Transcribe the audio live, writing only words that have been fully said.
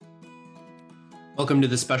Welcome to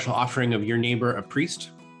the special offering of Your Neighbor a Priest,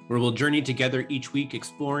 where we'll journey together each week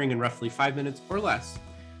exploring in roughly 5 minutes or less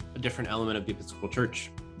a different element of the Episcopal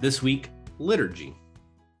Church. This week, liturgy.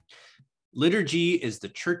 Liturgy is the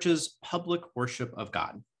Church's public worship of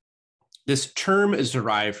God. This term is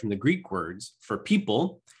derived from the Greek words for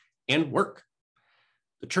people and work.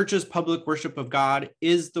 The Church's public worship of God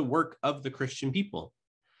is the work of the Christian people.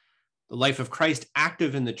 The life of Christ,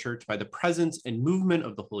 active in the Church by the presence and movement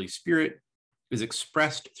of the Holy Spirit, is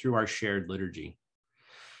expressed through our shared liturgy.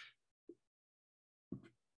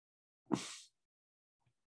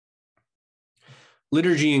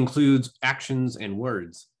 Liturgy includes actions and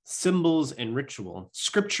words, symbols and ritual,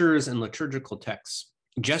 scriptures and liturgical texts,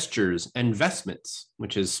 gestures and vestments,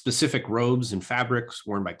 which is specific robes and fabrics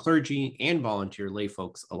worn by clergy and volunteer lay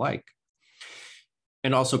folks alike,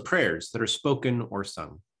 and also prayers that are spoken or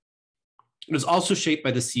sung. It is also shaped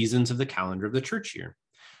by the seasons of the calendar of the church year,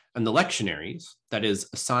 and the lectionaries, that is,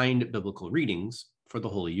 assigned biblical readings for the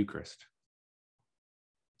Holy Eucharist.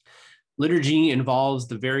 Liturgy involves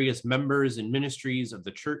the various members and ministries of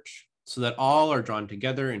the church so that all are drawn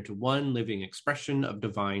together into one living expression of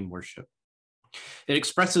divine worship. It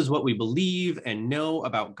expresses what we believe and know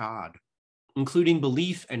about God, including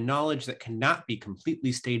belief and knowledge that cannot be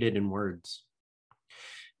completely stated in words.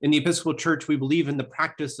 In the Episcopal Church, we believe in the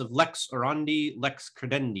practice of lex orandi, lex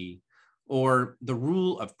credendi, or the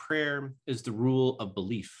rule of prayer is the rule of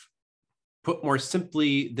belief. Put more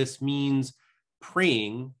simply, this means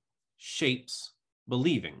praying shapes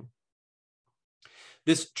believing.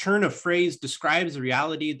 This turn of phrase describes the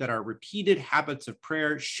reality that our repeated habits of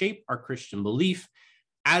prayer shape our Christian belief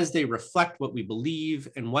as they reflect what we believe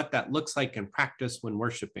and what that looks like in practice when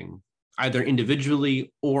worshiping, either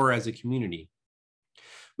individually or as a community.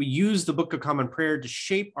 We use the Book of Common Prayer to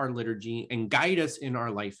shape our liturgy and guide us in our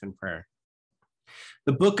life in prayer.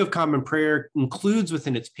 The Book of Common Prayer includes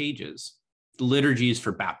within its pages the liturgies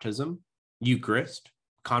for baptism, Eucharist,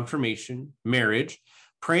 confirmation, marriage,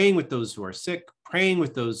 praying with those who are sick, praying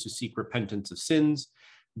with those who seek repentance of sins,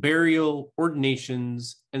 burial,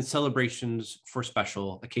 ordinations, and celebrations for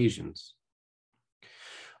special occasions.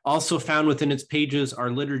 Also found within its pages are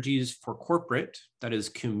liturgies for corporate, that is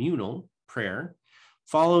communal, prayer,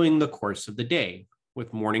 following the course of the day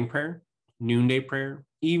with morning prayer, noonday prayer,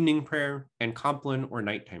 evening prayer, and compline or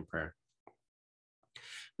nighttime prayer.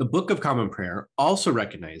 The Book of Common Prayer also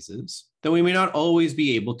recognizes that we may not always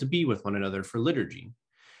be able to be with one another for liturgy,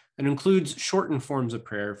 and includes shortened forms of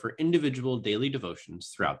prayer for individual daily devotions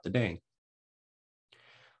throughout the day.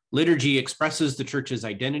 Liturgy expresses the Church's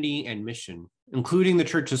identity and mission, including the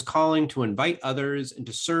Church's calling to invite others and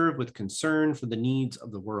to serve with concern for the needs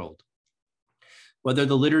of the world. Whether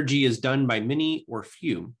the liturgy is done by many or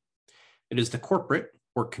few, it is the corporate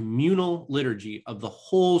or communal liturgy of the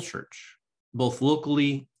whole church, both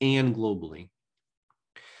locally and globally.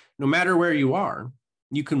 No matter where you are,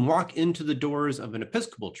 you can walk into the doors of an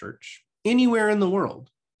Episcopal church anywhere in the world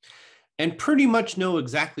and pretty much know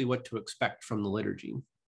exactly what to expect from the liturgy,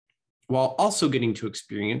 while also getting to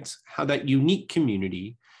experience how that unique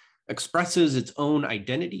community expresses its own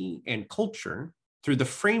identity and culture through the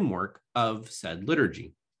framework of said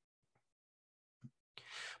liturgy.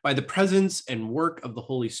 By the presence and work of the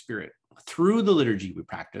Holy Spirit, through the liturgy we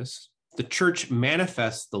practice, the Church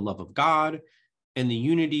manifests the love of God and the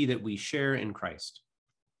unity that we share in Christ.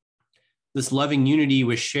 This loving unity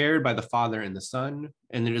was shared by the Father and the Son,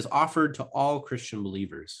 and it is offered to all Christian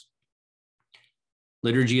believers.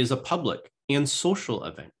 Liturgy is a public and social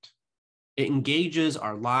event. It engages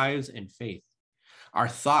our lives and faith, our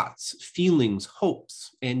thoughts, feelings,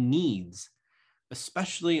 hopes, and needs,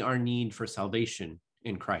 especially our need for salvation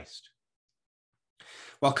in Christ.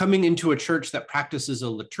 While coming into a church that practices a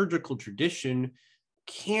liturgical tradition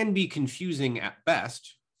can be confusing at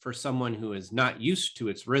best for someone who is not used to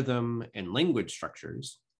its rhythm and language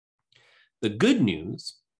structures, the good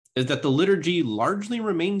news is that the liturgy largely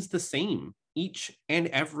remains the same each and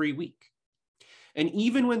every week. And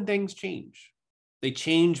even when things change, they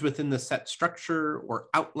change within the set structure or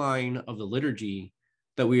outline of the liturgy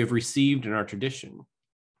that we have received in our tradition,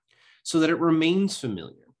 so that it remains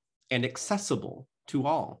familiar and accessible to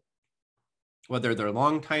all, whether they're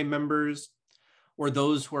longtime members or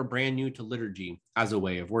those who are brand new to liturgy as a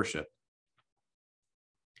way of worship.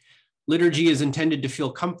 Liturgy is intended to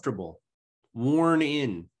feel comfortable, worn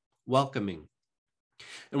in, welcoming.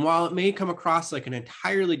 And while it may come across like an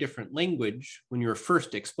entirely different language when you're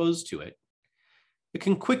first exposed to it, it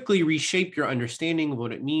can quickly reshape your understanding of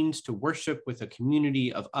what it means to worship with a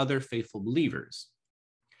community of other faithful believers,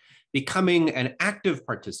 becoming an active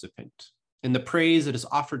participant and the praise that is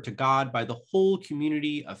offered to God by the whole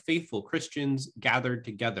community of faithful Christians gathered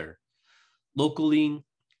together, locally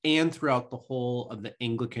and throughout the whole of the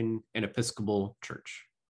Anglican and Episcopal Church.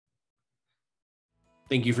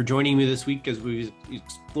 Thank you for joining me this week as we've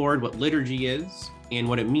explored what liturgy is and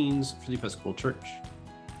what it means for the Episcopal Church.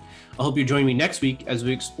 I hope you join me next week as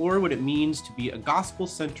we explore what it means to be a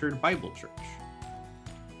gospel-centered Bible church.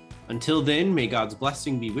 Until then, may God's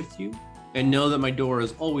blessing be with you, and know that my door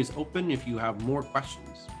is always open if you have more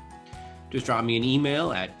questions. Just drop me an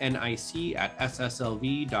email at nic@sslv.org,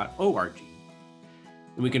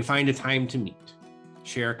 and we can find a time to meet,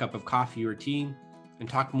 share a cup of coffee or tea, and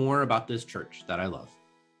talk more about this church that I love.